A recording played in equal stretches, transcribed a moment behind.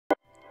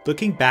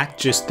Looking back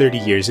just 30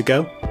 years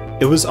ago,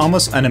 it was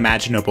almost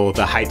unimaginable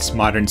the heights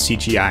modern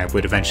CGI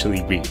would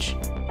eventually reach.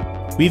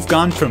 We've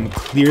gone from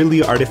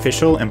clearly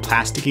artificial and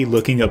plasticky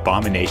looking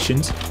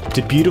abominations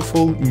to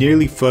beautiful,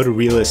 nearly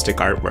photorealistic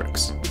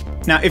artworks.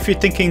 Now if you're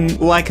thinking,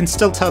 well, I can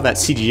still tell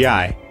that's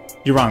CGI,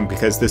 you're wrong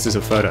because this is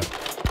a photo.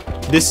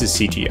 This is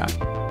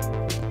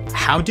CGI.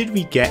 How did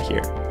we get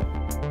here?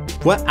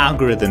 What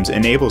algorithms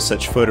enable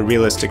such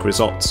photorealistic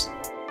results?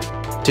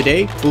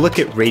 Today, we'll look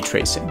at ray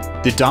tracing,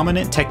 the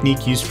dominant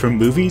technique used for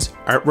movies,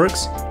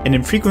 artworks, and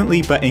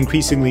infrequently but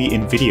increasingly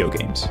in video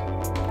games.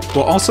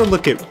 We'll also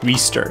look at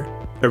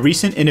ReSTIR, a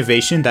recent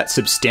innovation that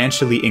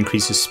substantially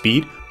increases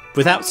speed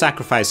without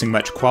sacrificing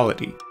much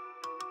quality.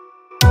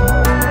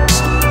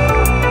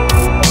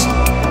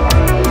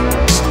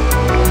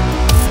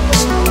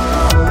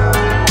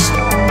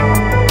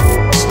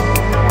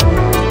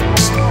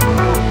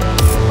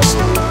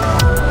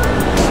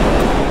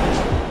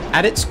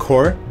 At its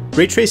core,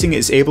 ray tracing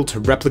is able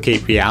to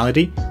replicate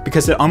reality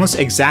because it almost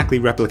exactly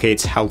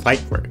replicates how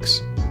light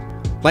works.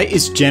 Light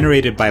is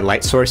generated by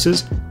light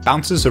sources,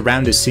 bounces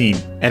around a scene,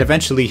 and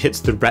eventually hits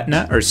the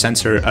retina or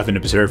sensor of an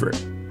observer.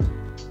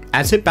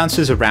 As it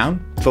bounces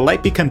around, the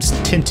light becomes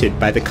tinted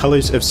by the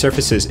colors of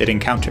surfaces it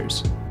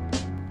encounters.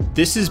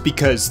 This is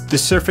because the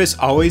surface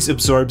always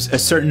absorbs a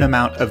certain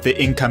amount of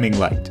the incoming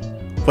light.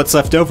 What's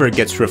left over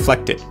gets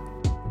reflected.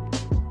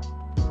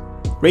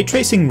 Ray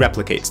tracing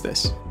replicates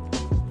this.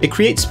 It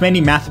creates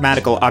many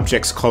mathematical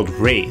objects called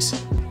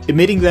rays,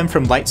 emitting them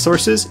from light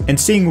sources and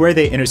seeing where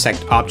they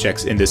intersect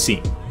objects in the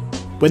scene.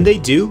 When they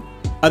do,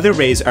 other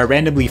rays are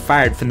randomly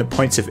fired from the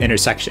points of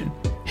intersection,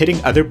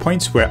 hitting other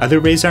points where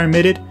other rays are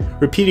emitted,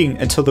 repeating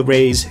until the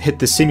rays hit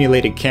the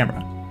simulated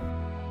camera.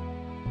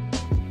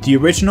 The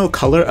original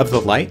color of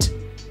the light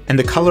and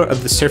the color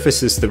of the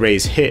surfaces the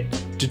rays hit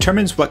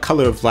determines what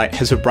color of light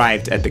has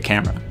arrived at the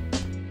camera.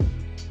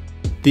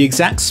 The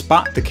exact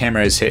spot the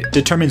camera is hit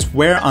determines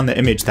where on the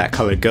image that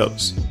color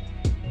goes.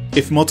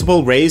 If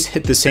multiple rays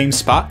hit the same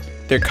spot,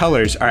 their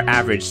colors are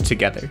averaged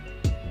together.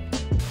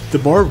 The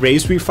more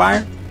rays we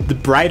fire, the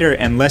brighter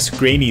and less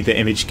grainy the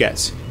image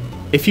gets.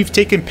 If you've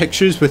taken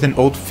pictures with an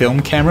old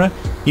film camera,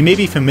 you may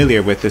be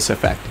familiar with this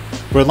effect,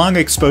 where long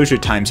exposure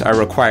times are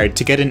required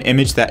to get an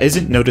image that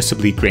isn't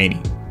noticeably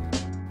grainy.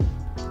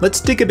 Let's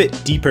dig a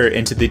bit deeper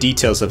into the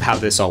details of how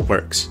this all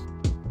works.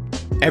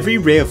 Every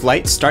ray of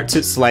light starts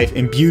its life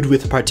imbued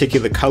with a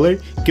particular color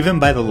given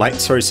by the light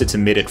source it's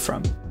emitted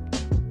from.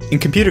 In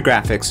computer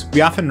graphics, we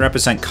often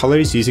represent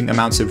colors using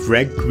amounts of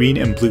red, green,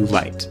 and blue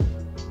light.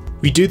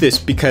 We do this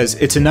because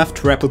it's enough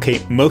to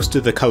replicate most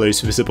of the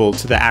colors visible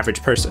to the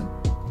average person.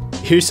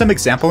 Here's some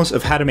examples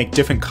of how to make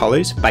different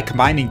colors by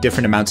combining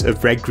different amounts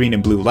of red, green,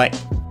 and blue light.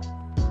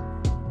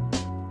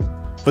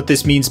 What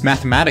this means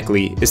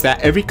mathematically is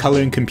that every color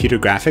in computer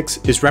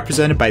graphics is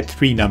represented by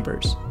 3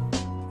 numbers.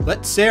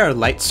 Let's say our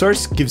light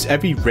source gives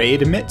every ray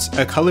it emits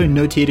a color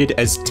notated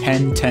as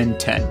 10, 10,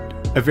 10,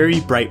 a very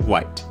bright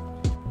white.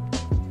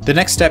 The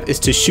next step is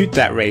to shoot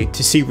that ray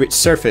to see which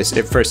surface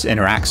it first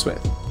interacts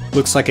with.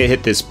 Looks like it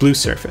hit this blue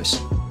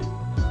surface.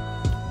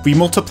 We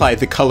multiply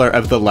the color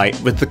of the light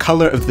with the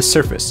color of the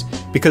surface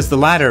because the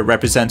latter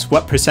represents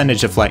what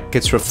percentage of light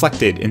gets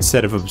reflected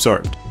instead of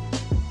absorbed.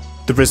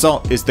 The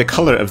result is the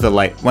color of the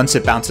light once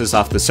it bounces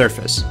off the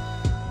surface.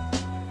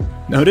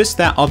 Notice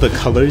that all the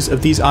colors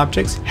of these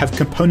objects have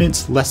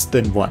components less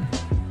than 1.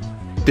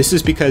 This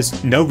is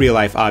because no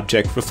real-life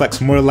object reflects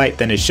more light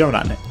than is shown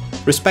on it,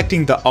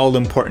 respecting the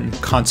all-important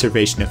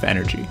conservation of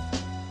energy.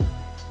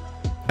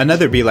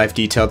 Another real-life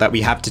detail that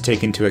we have to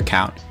take into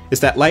account is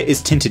that light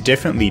is tinted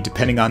differently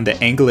depending on the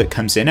angle it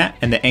comes in at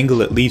and the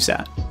angle it leaves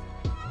at.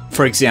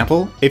 For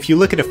example, if you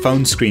look at a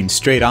phone screen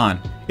straight on,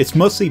 it's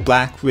mostly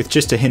black with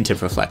just a hint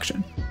of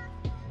reflection.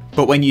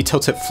 But when you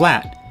tilt it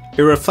flat,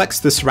 it reflects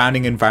the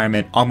surrounding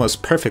environment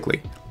almost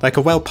perfectly, like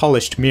a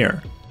well-polished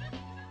mirror.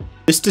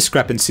 This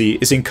discrepancy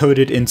is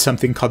encoded in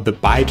something called the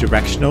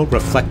bidirectional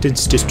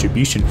reflectance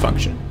distribution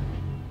function.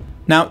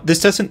 Now,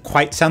 this doesn't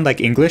quite sound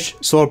like English,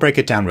 so I'll break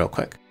it down real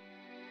quick.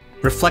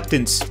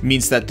 Reflectance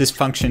means that this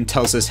function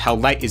tells us how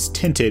light is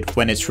tinted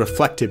when it's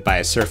reflected by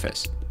a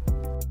surface.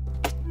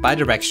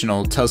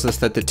 Bidirectional tells us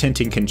that the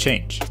tinting can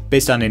change,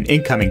 based on an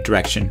incoming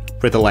direction,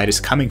 where the light is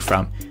coming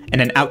from,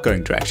 and an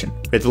outgoing direction,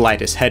 where the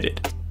light is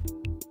headed.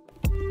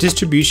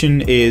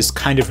 Distribution is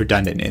kind of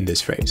redundant in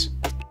this phrase.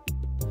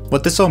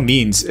 What this all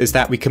means is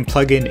that we can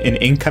plug in an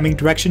incoming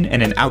direction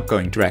and an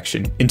outgoing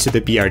direction into the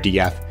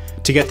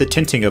BRDF to get the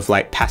tinting of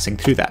light passing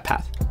through that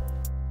path.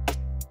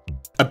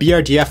 A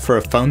BRDF for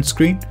a phone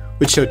screen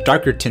would show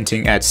darker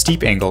tinting at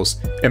steep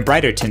angles and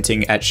brighter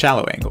tinting at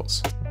shallow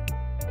angles.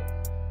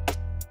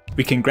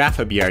 We can graph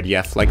a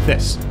BRDF like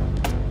this.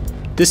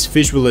 This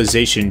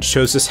visualization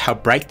shows us how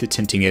bright the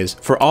tinting is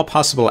for all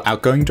possible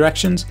outgoing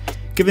directions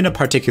given a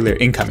particular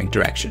incoming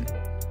direction.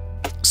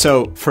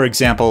 So, for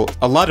example,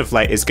 a lot of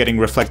light is getting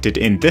reflected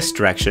in this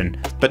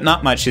direction, but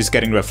not much is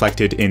getting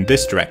reflected in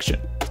this direction.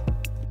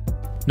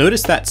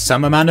 Notice that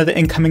some amount of the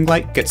incoming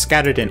light gets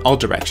scattered in all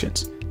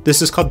directions.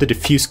 This is called the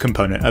diffuse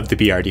component of the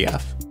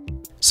BRDF.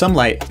 Some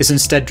light is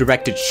instead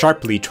directed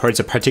sharply towards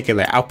a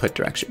particular output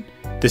direction.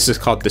 This is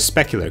called the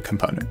specular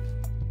component.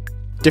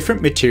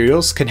 Different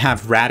materials can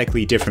have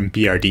radically different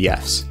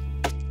BRDFs.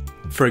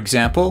 For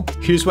example,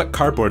 here's what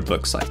cardboard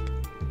looks like.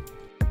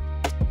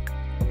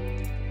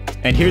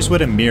 And here's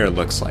what a mirror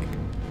looks like.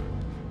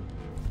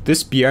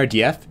 This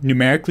BRDF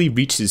numerically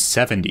reaches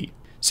 70,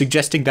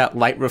 suggesting that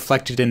light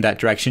reflected in that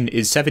direction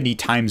is 70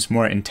 times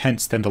more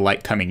intense than the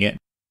light coming in.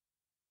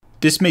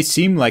 This may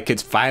seem like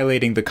it's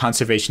violating the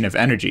conservation of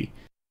energy.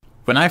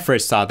 When I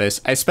first saw this,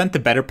 I spent the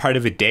better part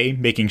of a day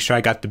making sure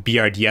I got the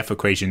BRDF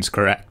equations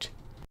correct.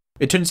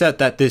 It turns out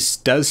that this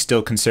does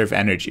still conserve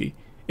energy.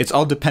 It's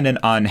all dependent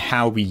on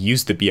how we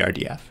use the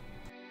BRDF.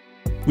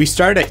 We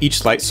start at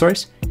each light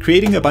source,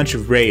 creating a bunch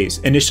of rays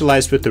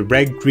initialized with the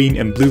red, green,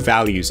 and blue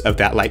values of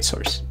that light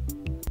source.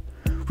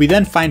 We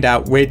then find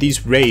out where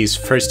these rays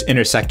first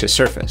intersect a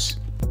surface.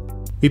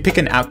 We pick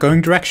an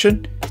outgoing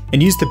direction,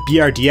 and use the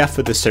BRDF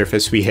of the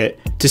surface we hit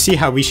to see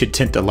how we should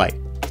tint the light.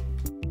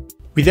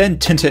 We then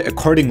tint it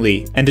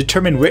accordingly and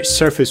determine which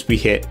surface we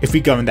hit if we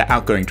go in the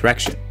outgoing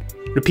direction,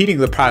 repeating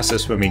the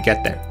process when we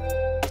get there.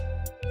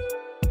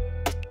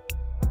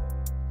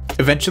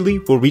 Eventually,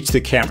 we'll reach the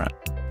camera,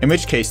 in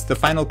which case the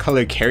final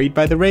color carried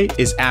by the ray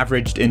is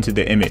averaged into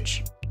the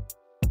image.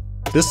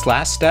 This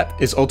last step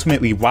is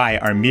ultimately why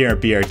our mirror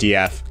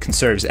BRDF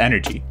conserves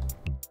energy.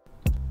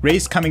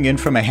 Rays coming in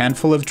from a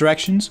handful of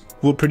directions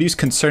will produce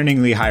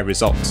concerningly high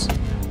results,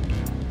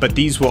 but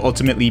these will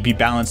ultimately be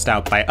balanced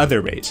out by other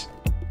rays.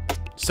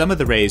 Some of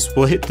the rays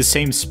will hit the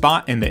same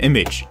spot in the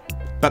image,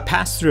 but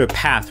pass through a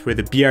path where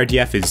the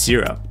BRDF is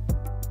 0.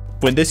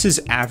 When this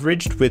is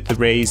averaged with the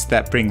rays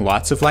that bring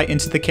lots of light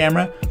into the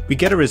camera, we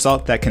get a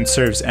result that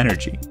conserves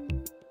energy.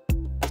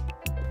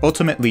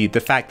 Ultimately,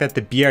 the fact that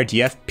the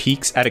BRDF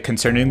peaks at a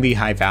concerningly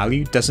high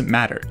value doesn't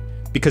matter,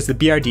 because the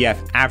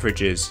BRDF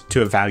averages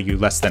to a value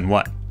less than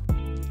 1.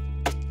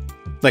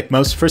 Like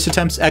most first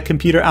attempts at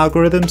computer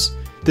algorithms,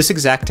 this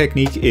exact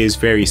technique is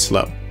very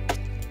slow.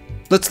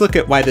 Let's look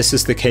at why this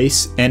is the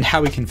case and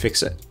how we can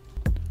fix it.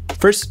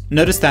 First,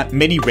 notice that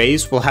many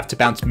rays will have to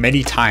bounce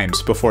many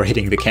times before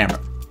hitting the camera.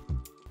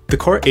 The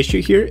core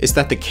issue here is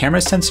that the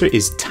camera sensor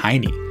is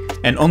tiny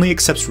and only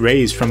accepts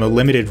rays from a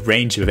limited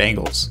range of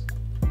angles.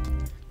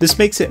 This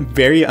makes it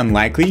very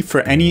unlikely for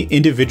any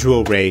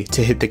individual ray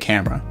to hit the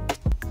camera.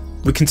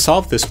 We can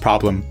solve this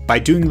problem by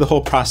doing the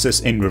whole process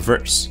in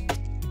reverse.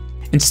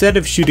 Instead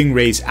of shooting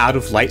rays out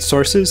of light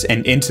sources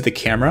and into the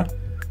camera,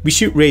 we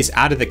shoot rays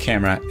out of the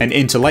camera and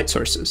into light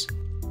sources.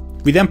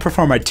 We then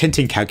perform our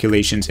tinting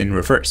calculations in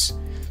reverse,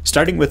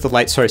 starting with the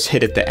light source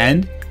hit at the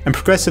end and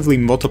progressively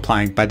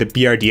multiplying by the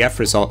BRDF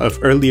result of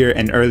earlier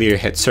and earlier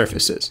hit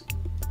surfaces.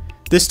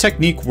 This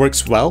technique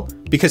works well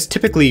because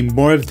typically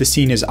more of the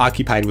scene is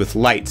occupied with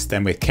lights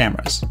than with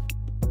cameras.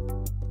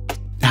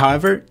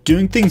 However,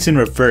 doing things in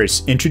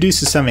reverse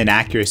introduces some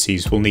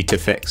inaccuracies we'll need to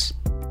fix.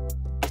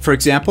 For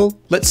example,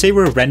 let's say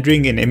we're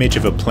rendering an image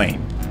of a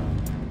plane.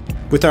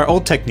 With our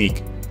old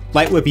technique,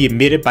 light would be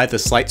emitted by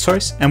this light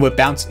source and would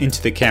bounce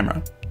into the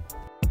camera.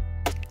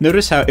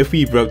 Notice how if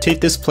we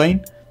rotate this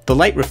plane, the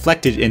light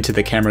reflected into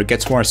the camera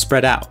gets more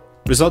spread out,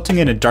 resulting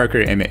in a darker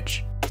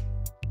image.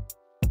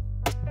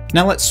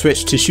 Now let's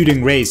switch to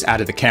shooting rays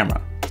out of the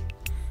camera.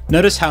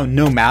 Notice how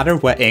no matter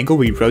what angle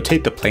we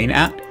rotate the plane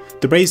at,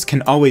 the rays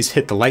can always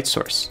hit the light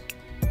source.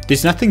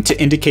 There's nothing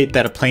to indicate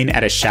that a plane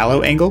at a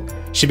shallow angle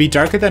should be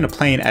darker than a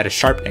plane at a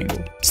sharp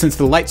angle, since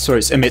the light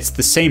source emits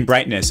the same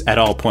brightness at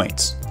all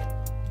points.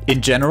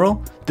 In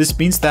general, this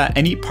means that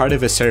any part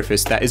of a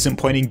surface that isn't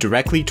pointing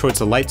directly towards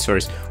the light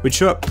source would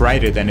show up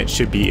brighter than it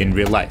should be in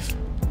real life.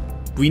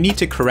 We need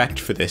to correct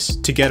for this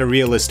to get a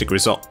realistic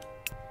result.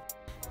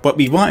 What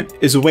we want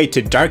is a way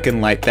to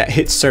darken light that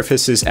hits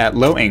surfaces at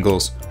low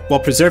angles while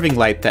preserving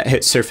light that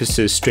hits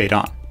surfaces straight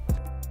on.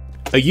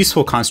 A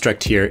useful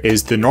construct here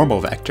is the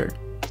normal vector,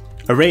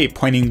 a ray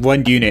pointing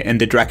one unit in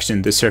the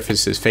direction the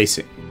surface is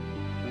facing.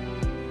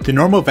 The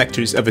normal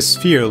vectors of a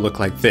sphere look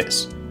like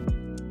this,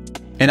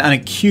 and on a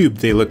cube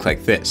they look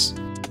like this.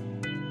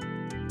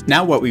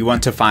 Now what we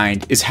want to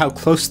find is how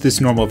close this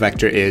normal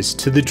vector is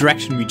to the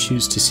direction we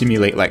choose to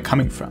simulate light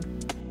coming from.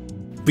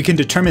 We can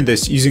determine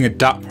this using a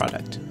dot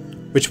product,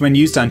 which when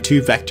used on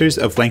two vectors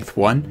of length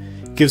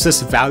 1, gives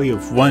us a value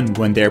of 1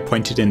 when they are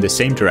pointed in the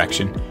same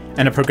direction,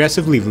 and a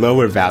progressively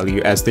lower value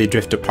as they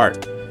drift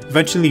apart,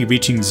 eventually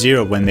reaching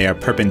 0 when they are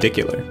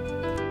perpendicular.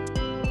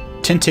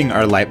 Tinting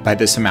our light by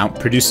this amount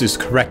produces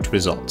correct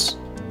results.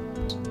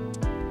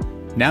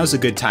 Now's a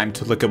good time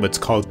to look at what's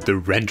called the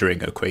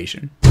rendering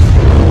equation.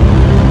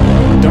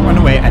 Don't run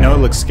away, I know it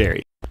looks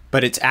scary,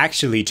 but it's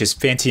actually just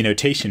fancy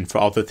notation for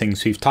all the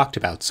things we've talked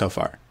about so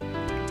far.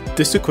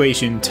 This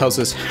equation tells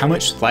us how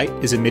much light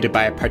is emitted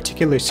by a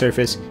particular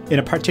surface in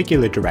a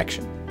particular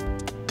direction.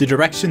 The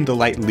direction the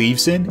light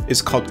leaves in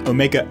is called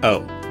omega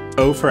O,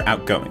 O for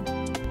outgoing.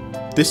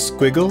 This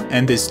squiggle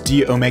and this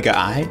d omega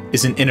I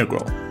is an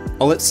integral.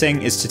 All it's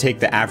saying is to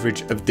take the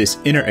average of this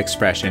inner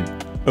expression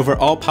over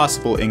all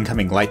possible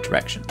incoming light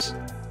directions.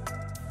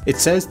 It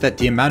says that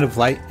the amount of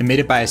light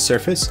emitted by a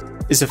surface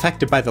is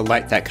affected by the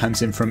light that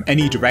comes in from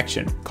any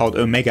direction, called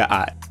omega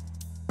I.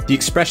 The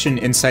expression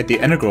inside the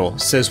integral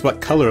says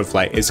what color of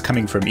light is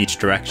coming from each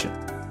direction.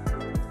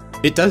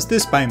 It does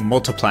this by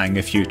multiplying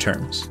a few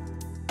terms.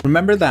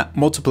 Remember that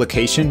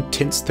multiplication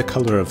tints the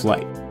color of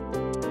light.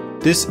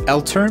 This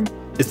L term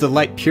is the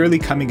light purely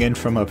coming in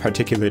from a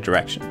particular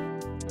direction.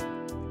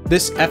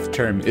 This F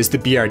term is the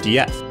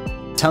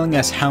BRDF, telling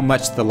us how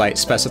much the light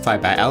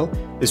specified by L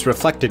is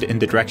reflected in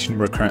the direction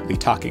we're currently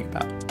talking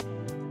about.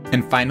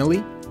 And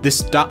finally, this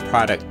dot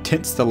product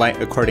tints the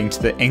light according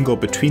to the angle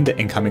between the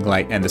incoming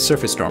light and the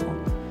surface normal,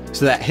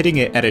 so that hitting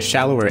it at a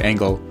shallower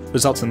angle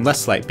results in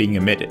less light being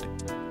emitted.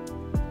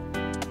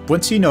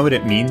 Once you know what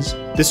it means,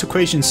 this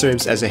equation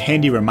serves as a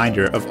handy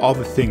reminder of all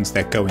the things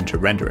that go into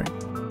rendering.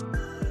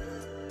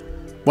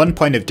 One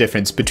point of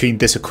difference between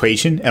this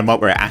equation and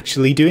what we're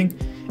actually doing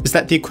is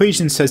that the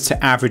equation says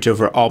to average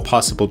over all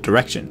possible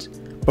directions,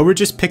 but we're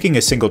just picking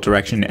a single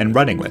direction and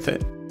running with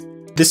it.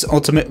 This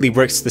ultimately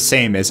works the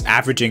same as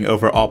averaging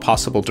over all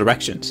possible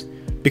directions,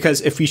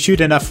 because if we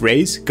shoot enough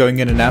rays going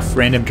in enough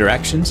random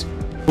directions,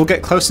 we'll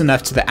get close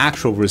enough to the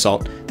actual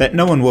result that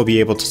no one will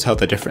be able to tell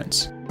the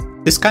difference.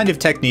 This kind of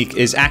technique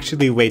is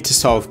actually a way to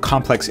solve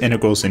complex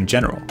integrals in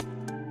general.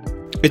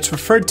 It's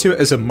referred to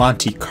as a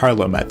Monte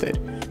Carlo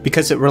method,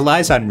 because it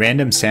relies on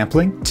random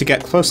sampling to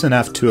get close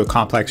enough to a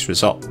complex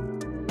result.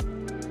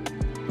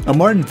 A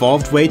more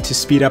involved way to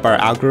speed up our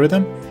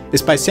algorithm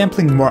is by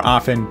sampling more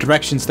often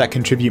directions that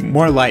contribute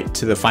more light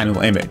to the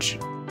final image.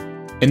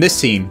 In this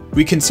scene,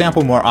 we can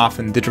sample more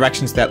often the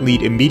directions that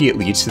lead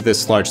immediately to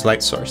this large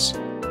light source,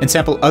 and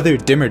sample other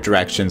dimmer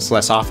directions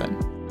less often.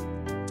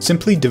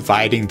 Simply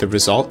dividing the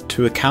result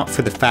to account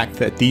for the fact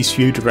that these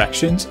few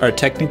directions are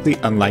technically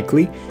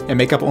unlikely and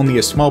make up only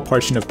a small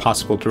portion of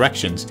possible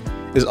directions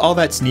is all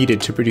that's needed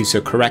to produce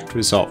a correct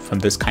result from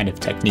this kind of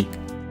technique.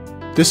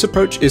 This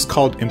approach is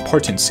called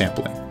importance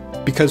sampling,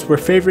 because we're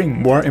favoring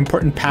more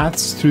important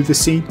paths through the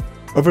scene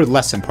over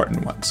less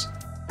important ones.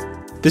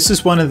 This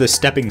is one of the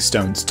stepping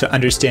stones to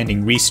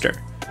understanding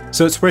ReSTIR,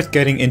 so it's worth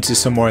getting into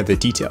some more of the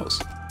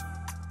details.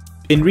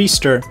 In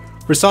ReSTIR,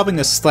 we're solving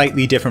a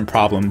slightly different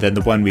problem than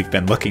the one we've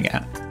been looking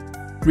at.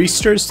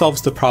 ReSTIR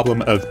solves the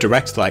problem of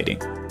direct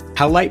lighting,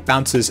 how light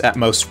bounces at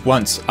most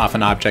once off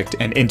an object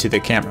and into the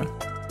camera.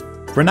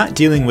 We're not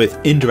dealing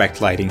with indirect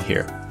lighting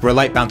here, where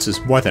light bounces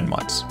more than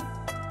once,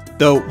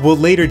 though we'll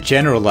later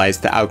generalize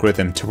the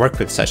algorithm to work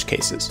with such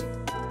cases.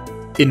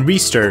 In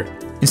ReSTIR,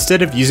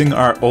 instead of using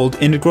our old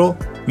integral,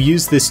 we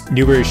use this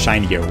newer,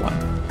 shinier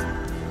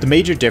one. The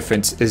major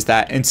difference is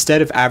that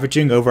instead of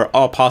averaging over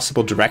all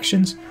possible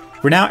directions,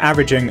 we're now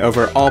averaging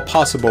over all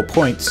possible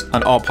points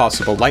on all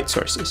possible light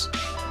sources.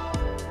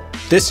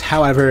 This,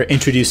 however,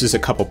 introduces a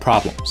couple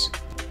problems,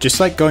 just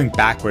like going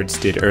backwards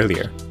did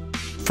earlier.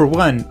 For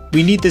one,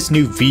 we need this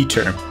new V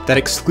term that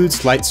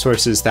excludes light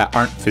sources that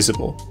aren't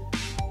visible.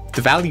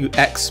 The value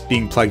x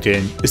being plugged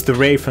in is the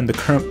ray from the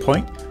current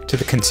point to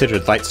the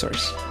considered light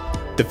source.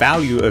 The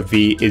value of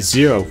V is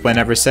 0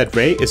 whenever said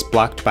ray is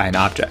blocked by an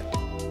object.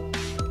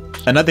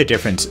 Another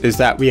difference is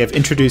that we have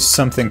introduced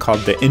something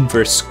called the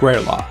inverse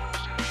square law.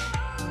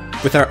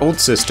 With our old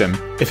system,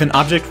 if an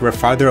object were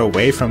farther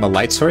away from a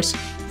light source,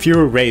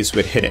 fewer rays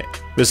would hit it,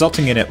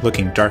 resulting in it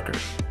looking darker.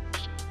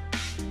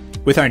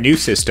 With our new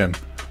system,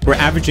 we're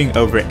averaging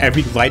over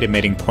every light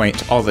emitting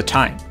point all the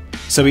time,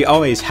 so we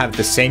always have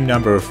the same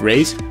number of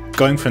rays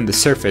going from the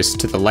surface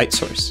to the light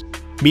source,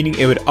 meaning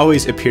it would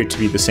always appear to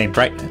be the same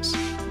brightness.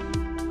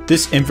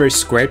 This inverse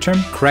square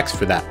term corrects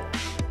for that.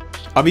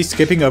 I'll be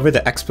skipping over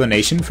the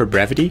explanation for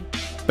brevity,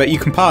 but you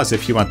can pause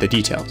if you want the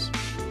details.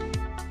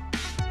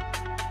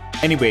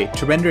 Anyway,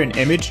 to render an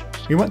image,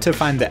 we want to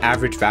find the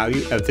average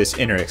value of this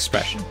inner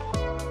expression.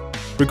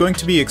 We're going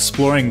to be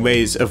exploring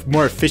ways of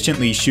more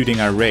efficiently shooting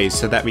our rays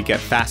so that we get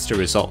faster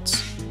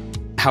results.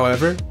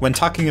 However, when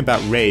talking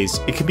about rays,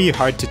 it can be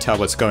hard to tell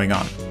what's going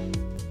on.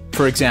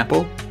 For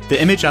example,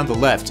 the image on the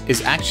left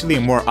is actually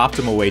a more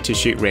optimal way to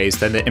shoot rays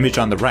than the image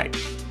on the right,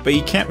 but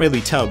you can't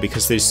really tell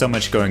because there's so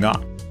much going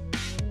on.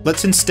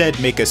 Let's instead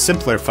make a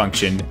simpler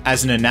function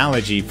as an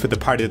analogy for the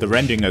part of the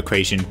rendering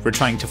equation we're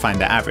trying to find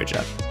the average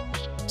of.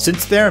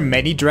 Since there are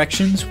many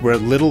directions where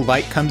little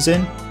light comes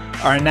in,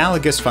 our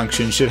analogous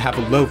function should have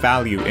a low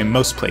value in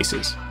most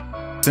places.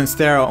 Since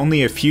there are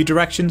only a few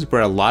directions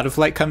where a lot of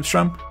light comes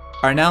from,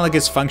 our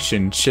analogous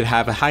function should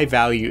have a high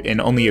value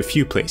in only a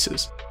few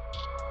places.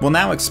 We'll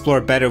now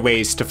explore better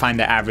ways to find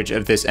the average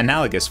of this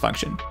analogous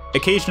function,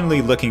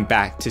 occasionally looking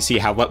back to see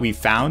how what we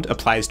found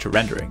applies to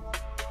rendering.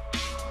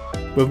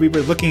 When we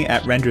were looking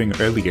at rendering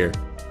earlier,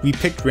 we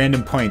picked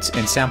random points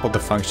and sampled the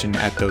function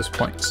at those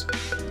points,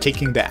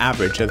 taking the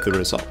average of the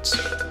results.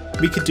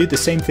 We could do the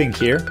same thing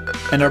here,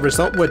 and our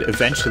result would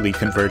eventually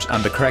converge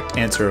on the correct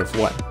answer of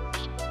 1.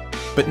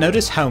 But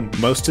notice how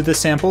most of the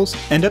samples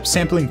end up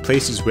sampling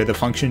places where the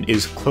function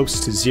is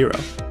close to 0.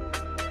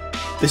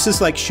 This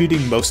is like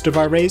shooting most of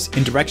our rays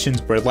in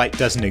directions where light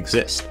doesn't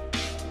exist.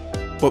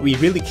 What we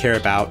really care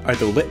about are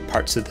the lit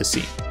parts of the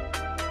scene,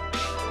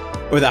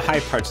 or the high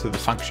parts of the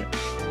function.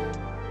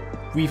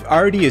 We've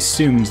already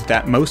assumed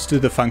that most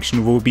of the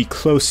function will be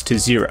close to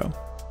 0,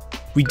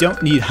 We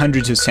don't need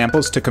hundreds of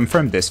samples to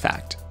confirm this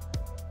fact.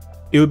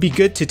 It would be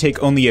good to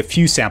take only a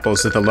few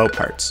samples of the low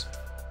parts.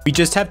 We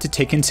just have to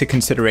take into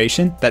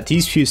consideration that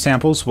these few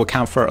samples will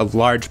count for a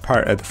large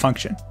part of the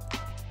function.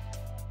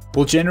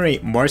 We'll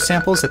generate more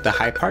samples at the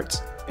high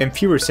parts and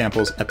fewer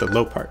samples at the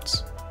low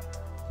parts.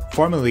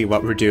 Formally,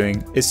 what we're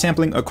doing is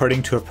sampling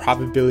according to a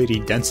probability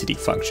density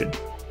function,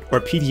 or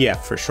PDF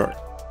for short.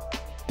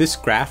 This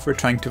graph we're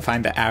trying to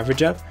find the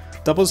average of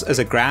doubles as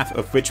a graph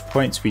of which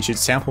points we should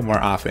sample more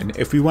often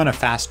if we want a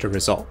faster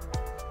result.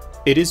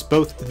 It is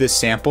both the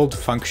sampled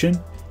function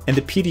and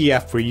the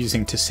PDF we're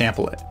using to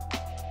sample it.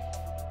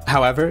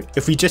 However,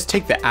 if we just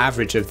take the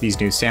average of these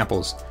new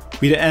samples,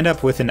 we'd end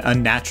up with an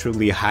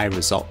unnaturally high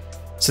result,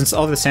 since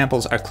all the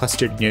samples are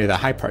clustered near the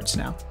high parts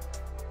now.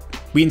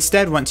 We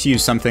instead want to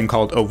use something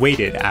called a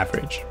weighted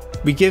average.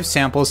 We give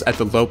samples at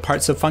the low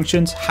parts of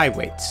functions high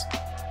weights,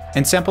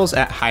 and samples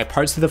at high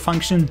parts of the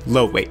function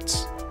low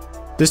weights.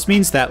 This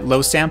means that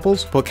low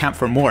samples will count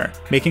for more,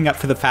 making up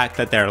for the fact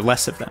that there are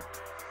less of them.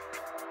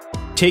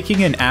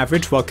 Taking an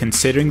average while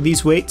considering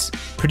these weights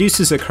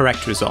produces a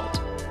correct result.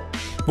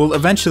 We'll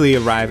eventually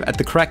arrive at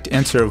the correct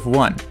answer of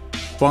 1,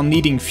 while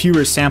needing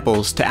fewer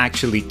samples to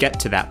actually get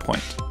to that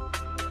point.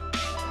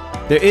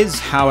 There is,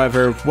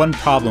 however, one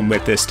problem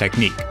with this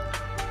technique.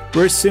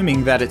 We're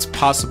assuming that it's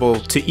possible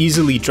to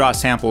easily draw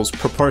samples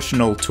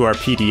proportional to our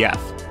PDF.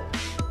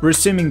 We're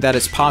assuming that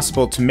it's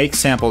possible to make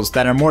samples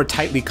that are more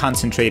tightly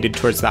concentrated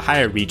towards the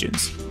higher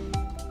regions.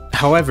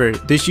 However,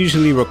 this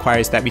usually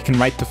requires that we can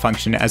write the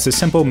function as a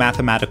simple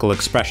mathematical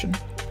expression.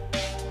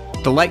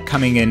 The light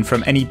coming in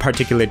from any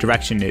particular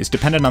direction is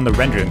dependent on the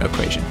rendering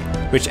equation,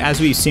 which, as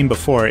we've seen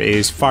before,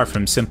 is far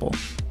from simple.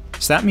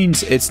 So that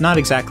means it's not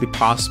exactly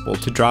possible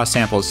to draw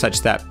samples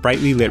such that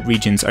brightly lit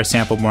regions are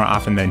sampled more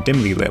often than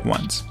dimly lit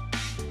ones.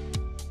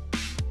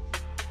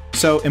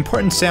 So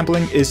importance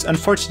sampling is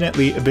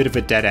unfortunately a bit of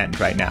a dead end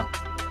right now.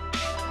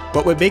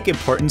 What would make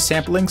importance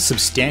sampling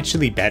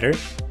substantially better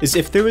is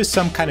if there was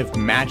some kind of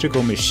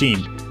magical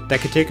machine that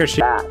could take our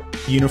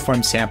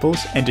uniform samples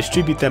and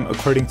distribute them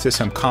according to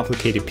some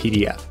complicated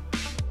PDF.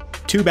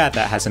 Too bad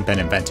that hasn't been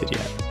invented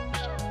yet.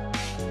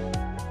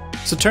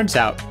 So turns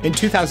out, in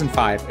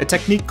 2005, a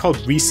technique called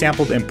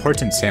resampled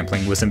importance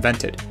sampling was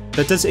invented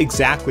that does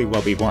exactly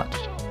what we want.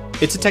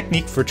 It's a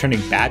technique for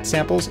turning bad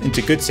samples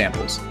into good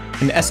samples,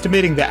 and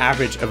estimating the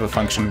average of a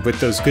function with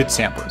those good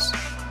samples.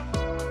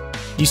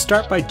 You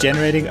start by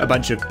generating a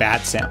bunch of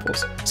bad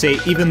samples, say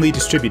evenly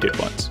distributed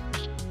ones.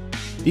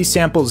 These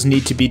samples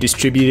need to be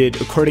distributed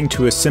according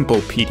to a simple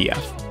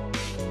PDF.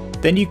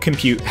 Then you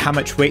compute how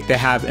much weight they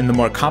have in the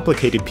more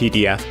complicated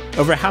PDF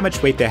over how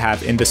much weight they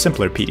have in the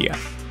simpler PDF.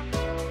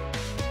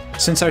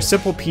 Since our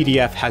simple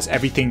PDF has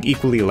everything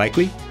equally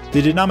likely,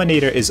 the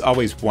denominator is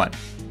always 1,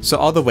 so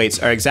all the weights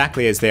are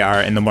exactly as they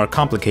are in the more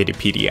complicated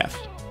PDF.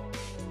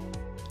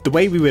 The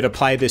way we would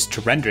apply this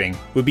to rendering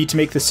would be to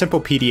make the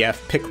simple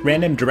PDF pick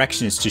random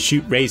directions to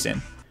shoot rays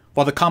in,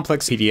 while the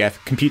complex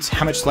PDF computes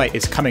how much light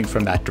is coming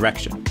from that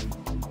direction.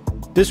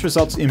 This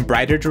results in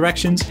brighter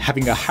directions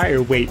having a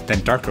higher weight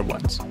than darker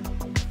ones.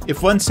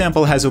 If one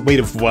sample has a weight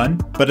of 1,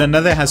 but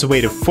another has a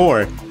weight of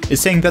 4,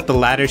 it's saying that the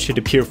latter should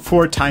appear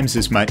 4 times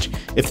as much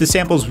if the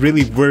samples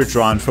really were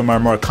drawn from our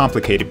more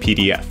complicated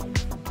PDF.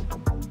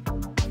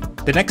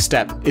 The next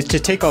step is to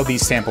take all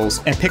these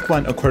samples and pick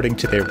one according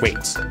to their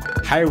weights,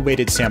 higher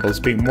weighted samples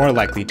being more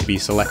likely to be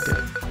selected.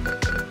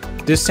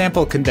 This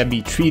sample can then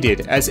be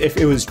treated as if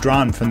it was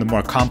drawn from the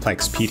more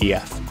complex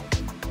PDF.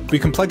 We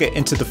can plug it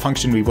into the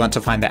function we want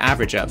to find the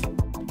average of,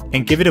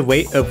 and give it a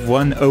weight of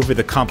 1 over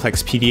the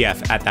complex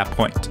PDF at that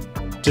point,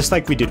 just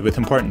like we did with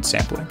importance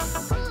sampling.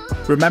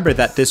 Remember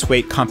that this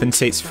weight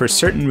compensates for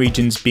certain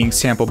regions being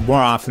sampled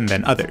more often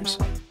than others.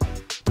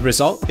 The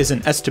result is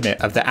an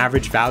estimate of the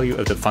average value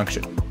of the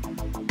function.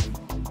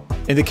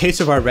 In the case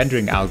of our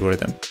rendering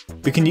algorithm,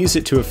 we can use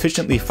it to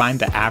efficiently find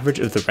the average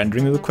of the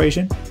rendering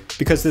equation,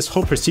 because this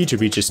whole procedure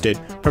we just did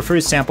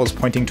prefers samples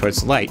pointing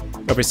towards light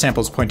over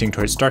samples pointing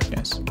towards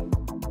darkness.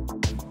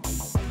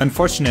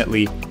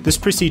 Unfortunately, this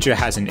procedure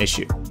has an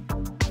issue.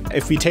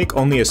 If we take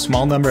only a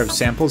small number of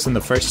samples in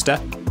the first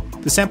step,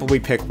 the sample we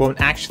pick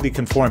won't actually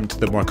conform to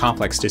the more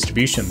complex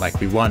distribution like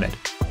we wanted.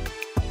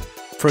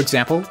 For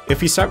example,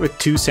 if we start with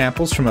 2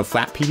 samples from a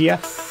flat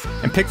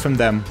PDF, and pick from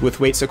them with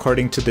weights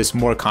according to this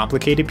more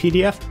complicated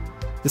PDF,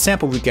 the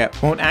sample we get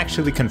won't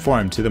actually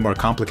conform to the more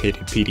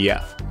complicated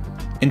PDF.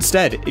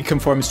 Instead, it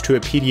conforms to a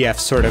PDF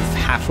sort of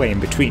halfway in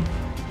between.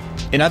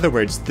 In other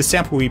words, the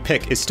sample we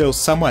pick is still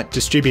somewhat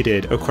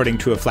distributed according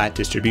to a flat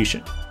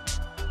distribution.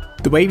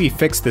 The way we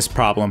fix this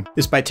problem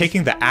is by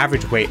taking the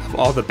average weight of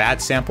all the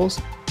bad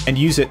samples and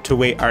use it to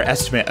weight our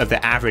estimate of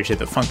the average of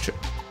the function.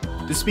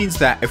 This means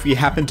that if we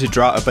happen to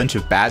draw a bunch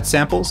of bad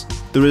samples,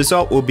 the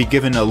result will be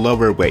given a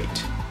lower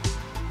weight.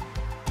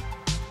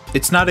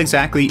 It's not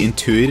exactly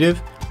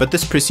intuitive, but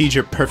this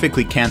procedure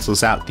perfectly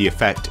cancels out the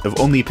effect of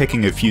only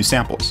picking a few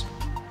samples.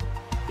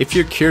 If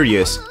you're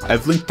curious,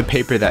 I've linked the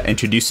paper that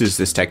introduces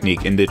this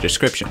technique in the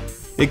description.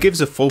 It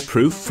gives a full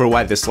proof for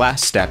why this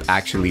last step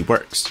actually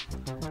works.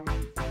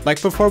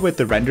 Like before with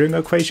the rendering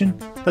equation,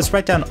 Let's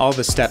write down all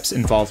the steps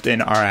involved in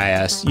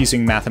RIS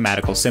using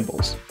mathematical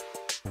symbols.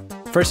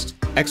 First,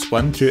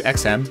 x1 through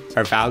xm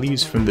are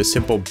values from the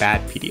simple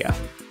bad PDF.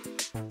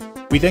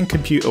 We then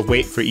compute a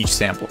weight for each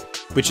sample,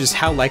 which is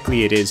how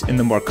likely it is in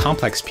the more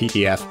complex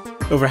PDF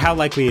over how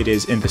likely it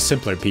is in the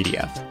simpler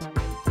PDF.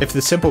 If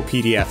the simple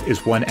PDF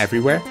is 1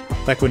 everywhere,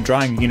 like when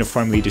drawing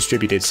uniformly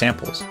distributed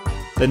samples,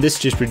 then this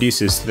just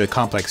reduces to the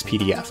complex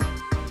PDF.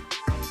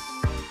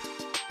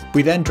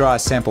 We then draw a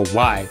sample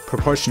y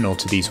proportional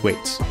to these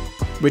weights,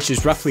 which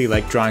is roughly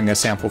like drawing a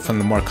sample from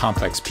the more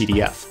complex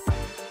PDF.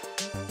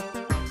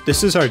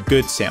 This is our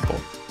good sample.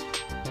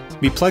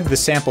 We plug the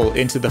sample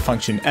into the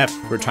function f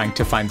we're trying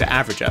to find the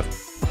average of,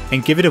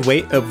 and give it a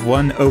weight of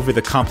 1 over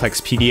the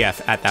complex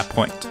PDF at that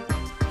point.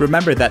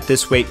 Remember that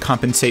this weight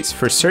compensates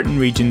for certain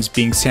regions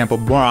being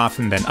sampled more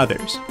often than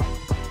others.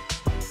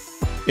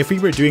 If we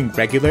were doing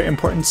regular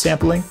importance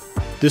sampling,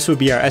 this would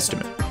be our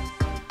estimate.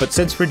 But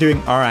since we're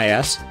doing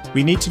RIS,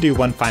 we need to do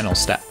one final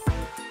step.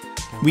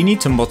 We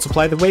need to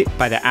multiply the weight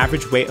by the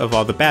average weight of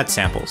all the bad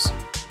samples.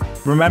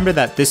 Remember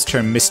that this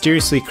term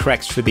mysteriously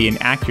corrects for the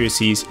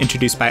inaccuracies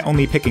introduced by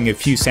only picking a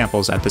few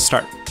samples at the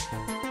start.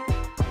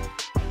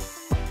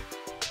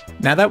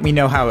 Now that we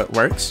know how it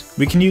works,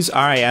 we can use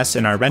RIS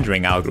in our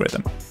rendering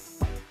algorithm.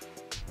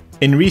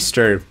 In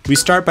ReSTIR, we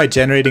start by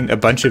generating a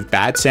bunch of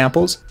bad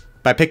samples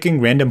by picking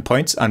random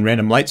points on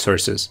random light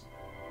sources.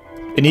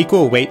 An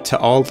equal weight to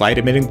all light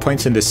emitting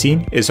points in the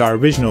scene is our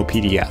original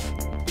PDF.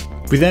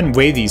 We then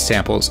weigh these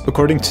samples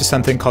according to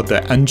something called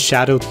the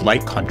unshadowed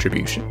light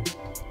contribution,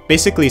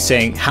 basically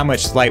saying how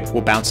much light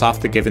will bounce off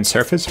the given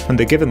surface from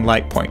the given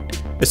light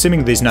point,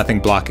 assuming there's nothing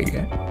blocking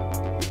it.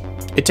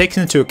 It takes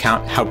into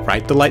account how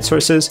bright the light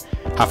source is,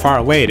 how far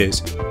away it is,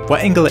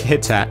 what angle it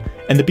hits at,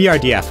 and the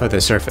BRDF of the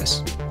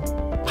surface.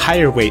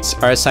 Higher weights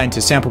are assigned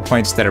to sample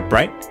points that are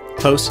bright,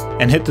 close,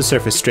 and hit the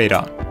surface straight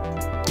on.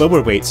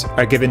 Lower weights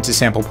are given to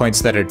sample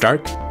points that are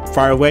dark,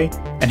 far away,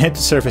 and hit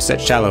the surface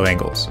at shallow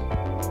angles.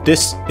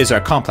 This is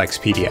our complex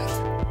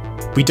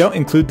PDF. We don't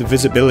include the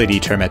visibility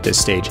term at this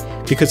stage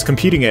because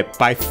computing it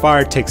by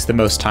far takes the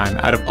most time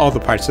out of all the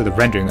parts of the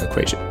rendering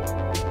equation.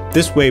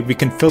 This way we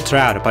can filter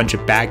out a bunch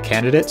of bad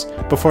candidates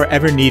before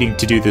ever needing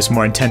to do this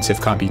more intensive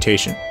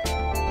computation.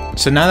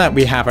 So now that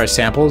we have our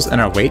samples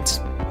and our weights,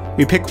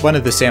 we pick one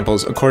of the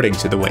samples according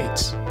to the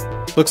weights.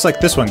 Looks like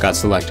this one got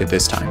selected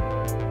this time.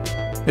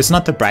 It's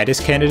not the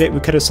brightest candidate we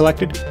could have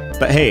selected,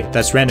 but hey,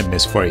 that's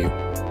randomness for you.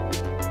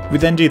 We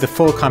then do the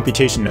full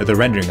computation of the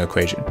rendering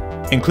equation,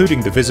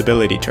 including the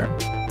visibility term.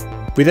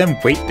 We then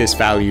weight this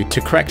value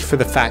to correct for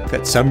the fact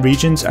that some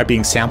regions are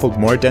being sampled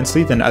more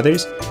densely than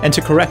others, and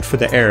to correct for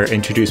the error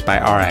introduced by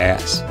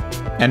RIS.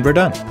 And we're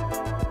done.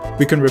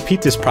 We can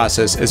repeat this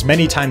process as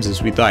many times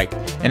as we'd like,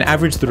 and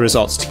average the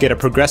results to get a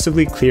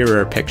progressively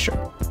clearer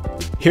picture.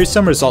 Here's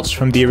some results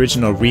from the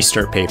original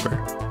ReSTIR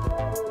paper.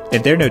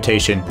 In their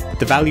notation,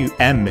 the value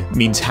m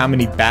means how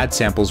many bad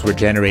samples were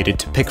generated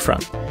to pick from,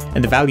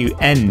 and the value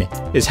n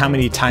is how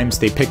many times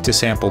they picked a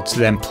sample to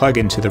then plug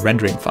into the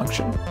rendering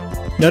function.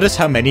 Notice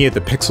how many of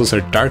the pixels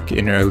are dark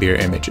in earlier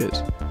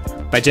images.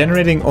 By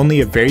generating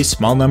only a very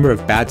small number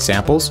of bad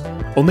samples,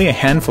 only a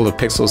handful of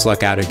pixels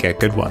luck out and get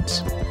good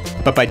ones.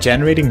 But by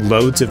generating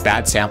loads of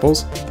bad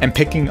samples, and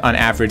picking on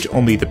average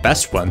only the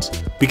best ones,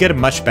 we get a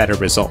much better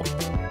result.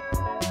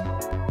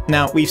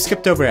 Now, we've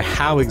skipped over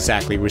how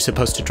exactly we're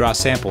supposed to draw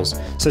samples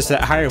such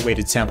that higher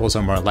weighted samples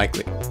are more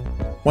likely.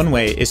 One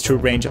way is to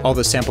arrange all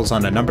the samples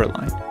on a number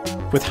line,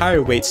 with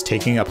higher weights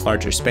taking up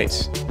larger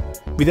space.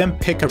 We then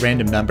pick a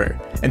random number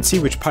and see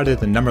which part of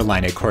the number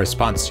line it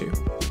corresponds to.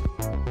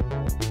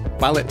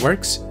 While it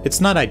works,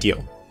 it's not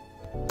ideal.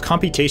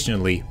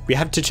 Computationally, we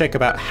have to check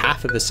about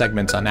half of the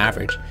segments on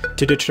average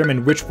to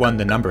determine which one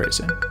the number is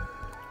in.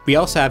 We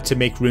also have to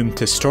make room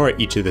to store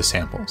each of the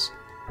samples.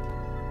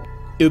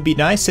 It would be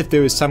nice if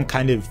there was some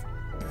kind of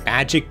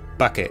magic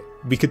bucket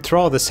we could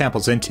throw all the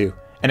samples into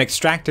and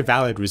extract a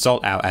valid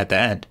result out at the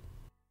end.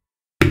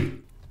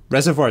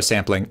 Reservoir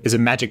sampling is a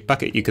magic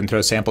bucket you can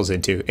throw samples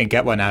into and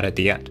get one out at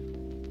the end.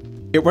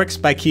 It works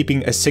by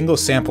keeping a single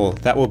sample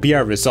that will be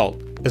our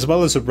result, as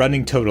well as a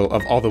running total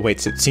of all the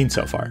weights it's seen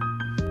so far.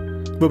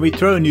 When we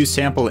throw a new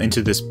sample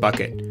into this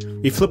bucket,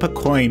 we flip a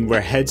coin where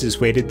heads is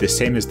weighted the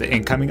same as the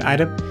incoming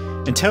item,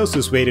 and tails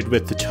is weighted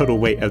with the total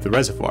weight of the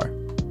reservoir.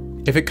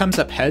 If it comes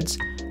up heads,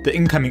 the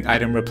incoming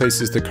item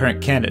replaces the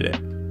current candidate.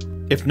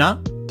 If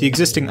not, the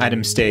existing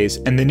item stays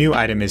and the new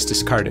item is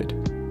discarded.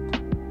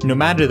 No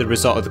matter the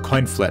result of the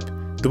coin flip,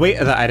 the weight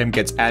of the item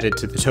gets added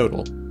to the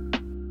total.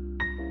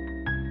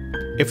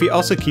 If we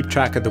also keep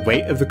track of the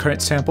weight of the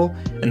current sample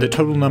and the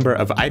total number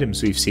of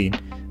items we've seen,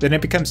 then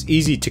it becomes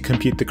easy to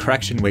compute the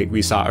correction weight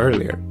we saw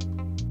earlier.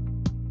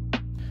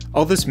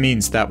 All this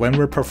means that when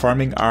we're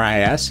performing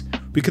RIS,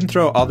 we can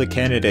throw all the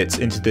candidates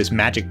into this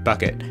magic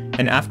bucket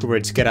and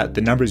afterwards get out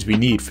the numbers we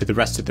need for the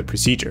rest of the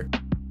procedure.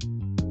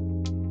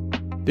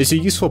 There's a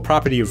useful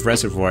property of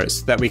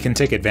reservoirs that we can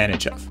take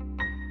advantage of.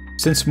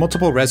 Since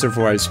multiple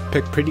reservoirs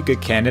pick pretty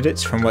good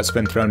candidates from what's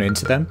been thrown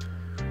into them,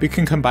 we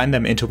can combine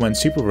them into one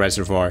super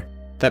reservoir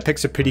that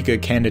picks a pretty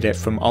good candidate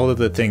from all of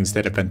the things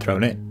that have been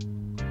thrown in.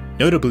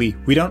 Notably,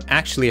 we don't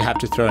actually have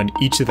to throw in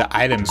each of the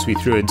items we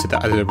threw into the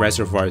other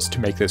reservoirs to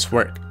make this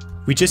work.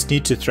 We just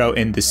need to throw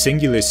in the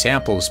singular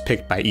samples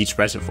picked by each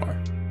reservoir.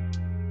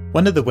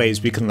 One of the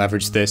ways we can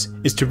leverage this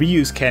is to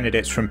reuse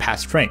candidates from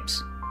past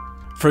frames.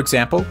 For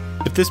example,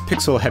 if this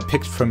pixel had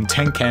picked from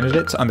 10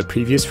 candidates on the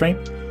previous frame,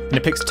 and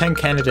it picks 10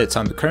 candidates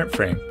on the current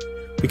frame,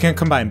 we can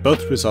combine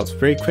both results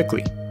very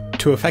quickly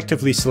to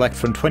effectively select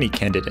from 20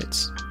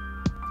 candidates.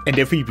 And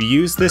if we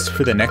reuse this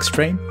for the next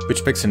frame,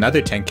 which picks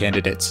another 10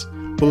 candidates,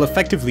 we'll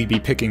effectively be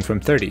picking from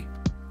 30.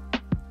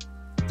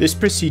 This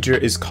procedure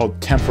is called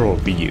temporal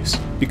reuse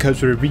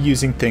because we're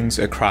reusing things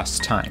across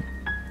time.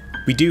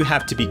 We do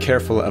have to be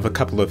careful of a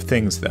couple of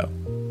things though.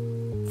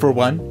 For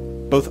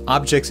one, both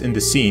objects in the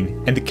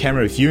scene and the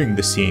camera viewing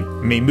the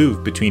scene may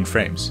move between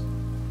frames.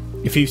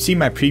 If you've seen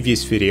my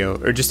previous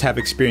video or just have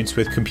experience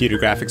with computer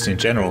graphics in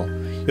general,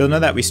 you'll know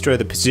that we store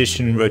the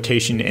position,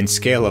 rotation, and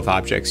scale of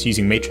objects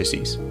using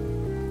matrices.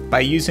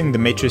 By using the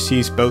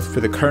matrices both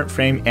for the current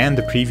frame and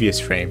the previous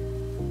frame,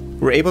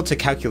 we're able to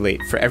calculate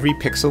for every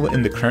pixel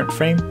in the current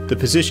frame the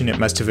position it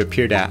must have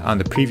appeared at on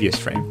the previous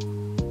frame,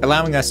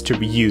 allowing us to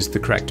reuse the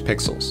correct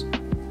pixels.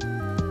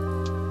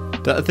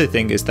 The other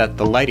thing is that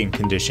the lighting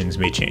conditions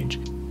may change,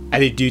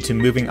 either due to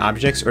moving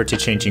objects or to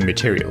changing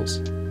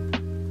materials.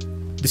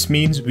 This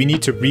means we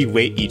need to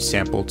re-weight each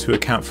sample to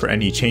account for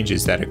any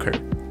changes that occur.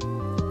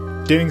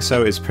 Doing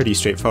so is pretty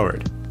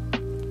straightforward.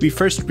 We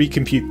first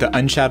recompute the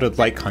unshadowed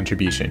light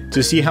contribution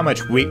to see how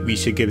much weight we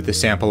should give the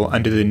sample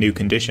under the new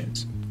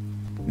conditions.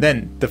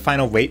 Then, the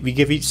final weight we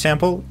give each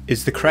sample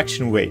is the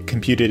correction weight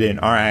computed in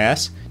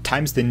RIS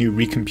times the new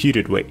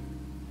recomputed weight.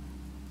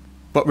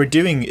 What we're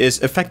doing is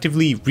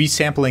effectively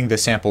resampling the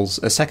samples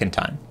a second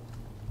time.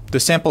 The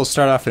samples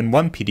start off in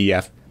one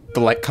PDF, the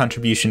light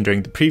contribution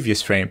during the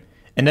previous frame,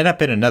 and end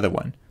up in another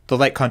one, the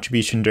light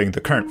contribution during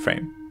the current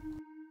frame.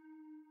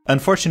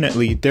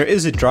 Unfortunately, there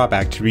is a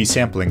drawback to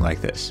resampling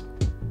like this.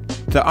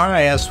 The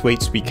RIS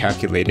weights we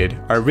calculated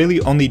are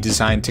really only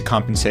designed to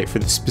compensate for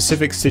the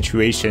specific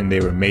situation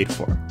they were made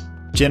for,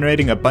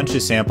 generating a bunch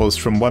of samples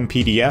from one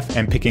PDF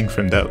and picking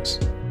from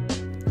those.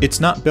 It's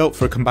not built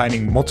for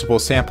combining multiple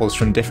samples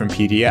from different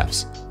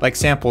PDFs, like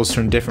samples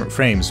from different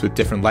frames with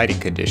different lighting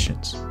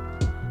conditions.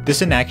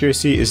 This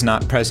inaccuracy is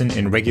not present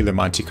in regular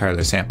Monte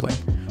Carlo sampling,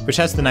 which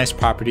has the nice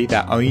property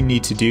that all you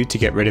need to do to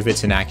get rid of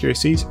its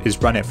inaccuracies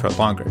is run it for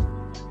longer.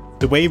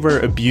 The way we're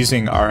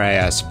abusing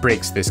RIS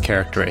breaks this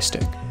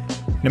characteristic.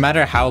 No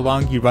matter how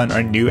long you run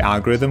our new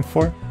algorithm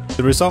for,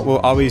 the result will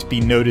always be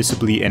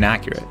noticeably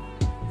inaccurate.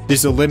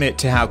 There's a limit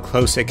to how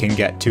close it can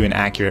get to an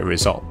accurate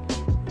result.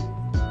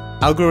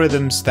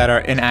 Algorithms that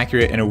are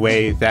inaccurate in a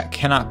way that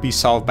cannot be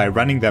solved by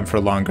running them for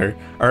longer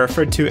are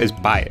referred to as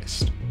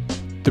biased.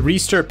 The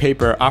ReSTIR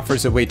paper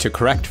offers a way to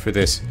correct for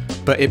this,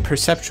 but it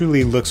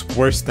perceptually looks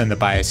worse than the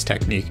bias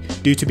technique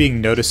due to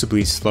being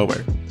noticeably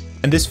slower.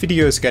 And this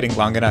video is getting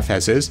long enough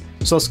as is,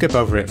 so I'll skip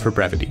over it for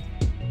brevity.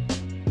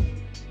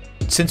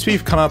 Since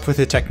we've come up with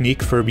a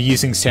technique for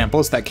reusing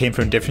samples that came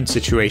from different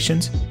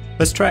situations,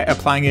 let's try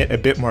applying it a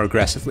bit more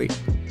aggressively.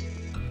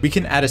 We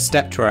can add a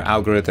step to our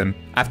algorithm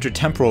after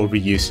temporal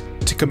reuse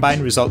to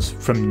combine results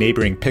from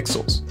neighboring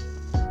pixels.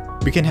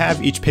 We can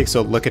have each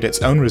pixel look at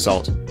its own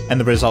result and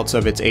the results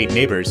of its 8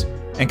 neighbors,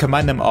 and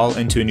combine them all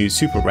into a new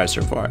super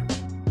reservoir.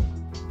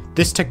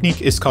 This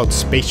technique is called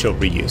spatial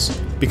reuse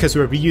because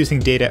we're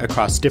reusing data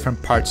across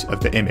different parts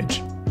of the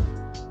image.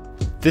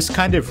 This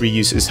kind of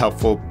reuse is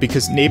helpful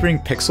because neighboring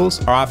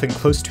pixels are often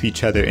close to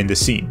each other in the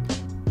scene,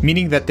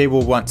 meaning that they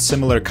will want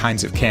similar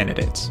kinds of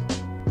candidates.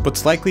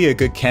 What's likely a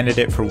good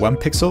candidate for one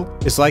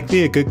pixel is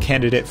likely a good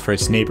candidate for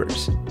its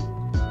neighbors.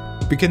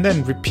 We can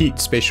then repeat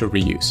spatial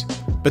reuse,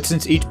 but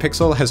since each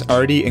pixel has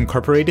already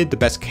incorporated the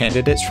best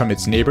candidates from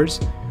its neighbors,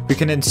 we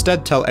can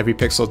instead tell every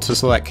pixel to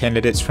select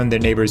candidates from their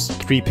neighbors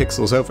 3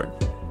 pixels over.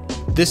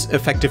 This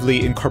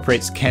effectively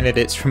incorporates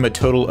candidates from a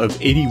total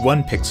of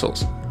 81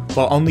 pixels,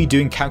 while only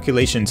doing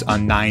calculations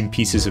on 9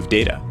 pieces of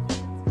data.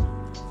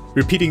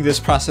 Repeating this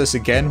process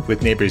again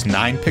with neighbors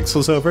 9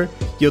 pixels over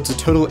yields a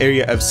total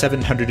area of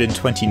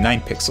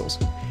 729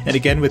 pixels, and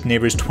again with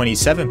neighbors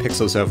 27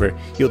 pixels over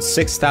yields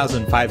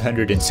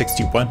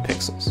 6,561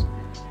 pixels.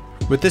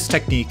 With this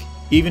technique,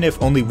 even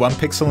if only 1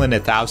 pixel in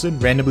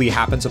 1,000 randomly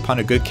happens upon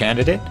a good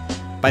candidate,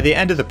 by the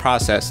end of the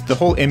process, the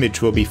whole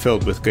image will be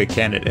filled with good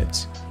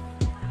candidates.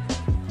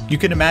 You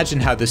can imagine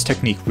how this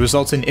technique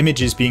results in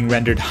images being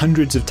rendered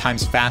hundreds of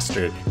times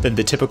faster than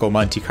the typical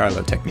Monte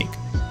Carlo technique.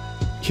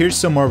 Here's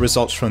some more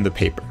results from the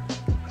paper.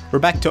 We're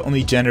back to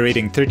only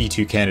generating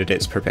 32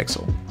 candidates per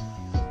pixel.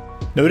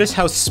 Notice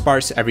how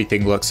sparse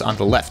everything looks on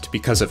the left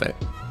because of it.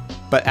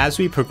 But as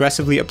we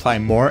progressively apply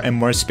more and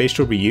more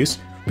spatial reuse,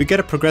 we get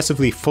a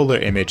progressively fuller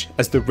image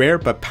as the rare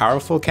but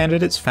powerful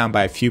candidates found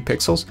by a few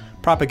pixels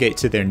propagate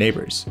to their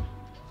neighbors.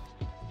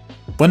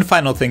 One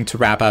final thing to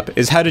wrap up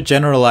is how to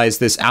generalize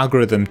this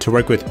algorithm to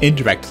work with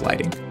indirect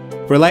lighting,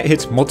 where light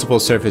hits multiple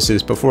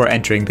surfaces before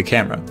entering the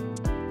camera.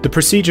 The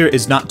procedure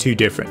is not too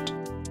different.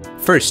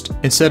 First,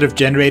 instead of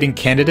generating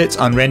candidates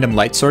on random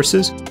light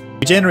sources,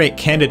 we generate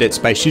candidates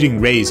by shooting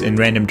rays in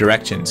random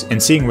directions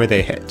and seeing where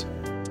they hit.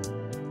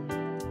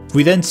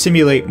 We then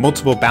simulate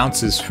multiple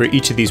bounces for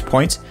each of these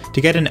points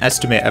to get an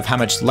estimate of how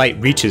much light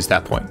reaches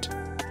that point.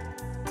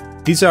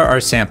 These are our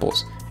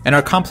samples, and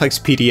our complex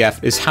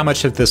PDF is how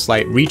much of this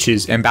light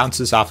reaches and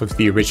bounces off of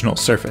the original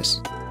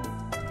surface.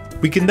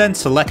 We can then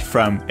select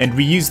from and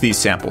reuse these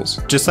samples,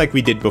 just like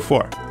we did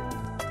before.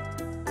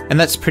 And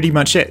that's pretty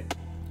much it.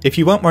 If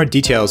you want more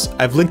details,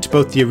 I've linked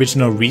both the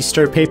original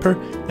ReSTIR paper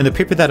and the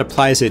paper that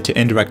applies it to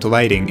indirect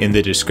lighting in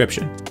the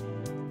description.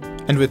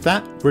 And with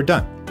that, we're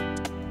done.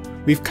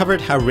 We've covered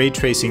how ray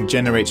tracing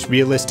generates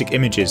realistic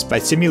images by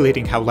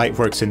simulating how light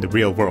works in the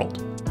real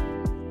world.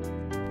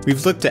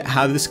 We've looked at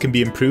how this can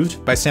be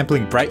improved by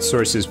sampling bright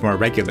sources more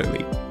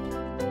regularly.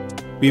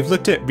 We've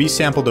looked at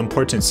resampled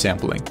importance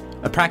sampling,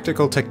 a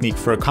practical technique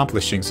for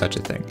accomplishing such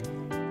a thing.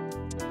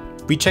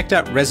 We checked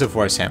out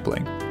reservoir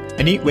sampling,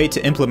 a neat way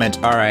to implement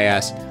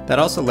RIS that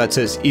also lets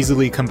us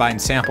easily combine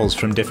samples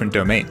from different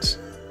domains.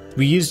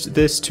 We used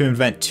this to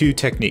invent two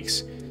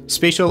techniques,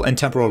 spatial and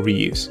temporal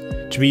reuse,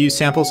 to reuse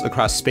samples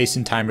across space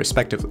and time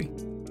respectively.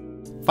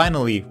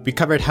 Finally, we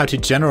covered how to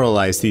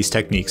generalize these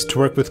techniques to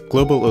work with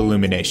global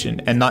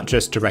illumination and not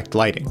just direct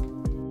lighting.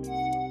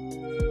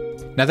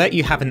 Now that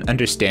you have an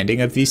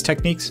understanding of these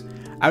techniques,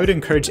 I would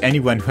encourage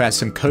anyone who has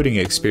some coding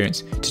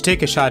experience to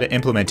take a shot at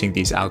implementing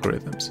these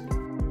algorithms.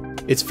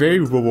 It's very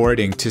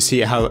rewarding to see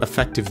how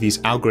effective these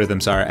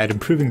algorithms are at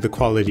improving the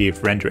quality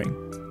of rendering.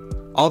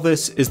 All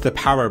this is the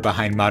power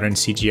behind modern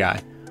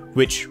CGI,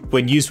 which,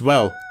 when used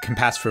well, can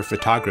pass for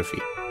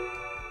photography.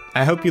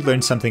 I hope you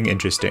learned something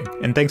interesting,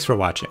 and thanks for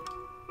watching.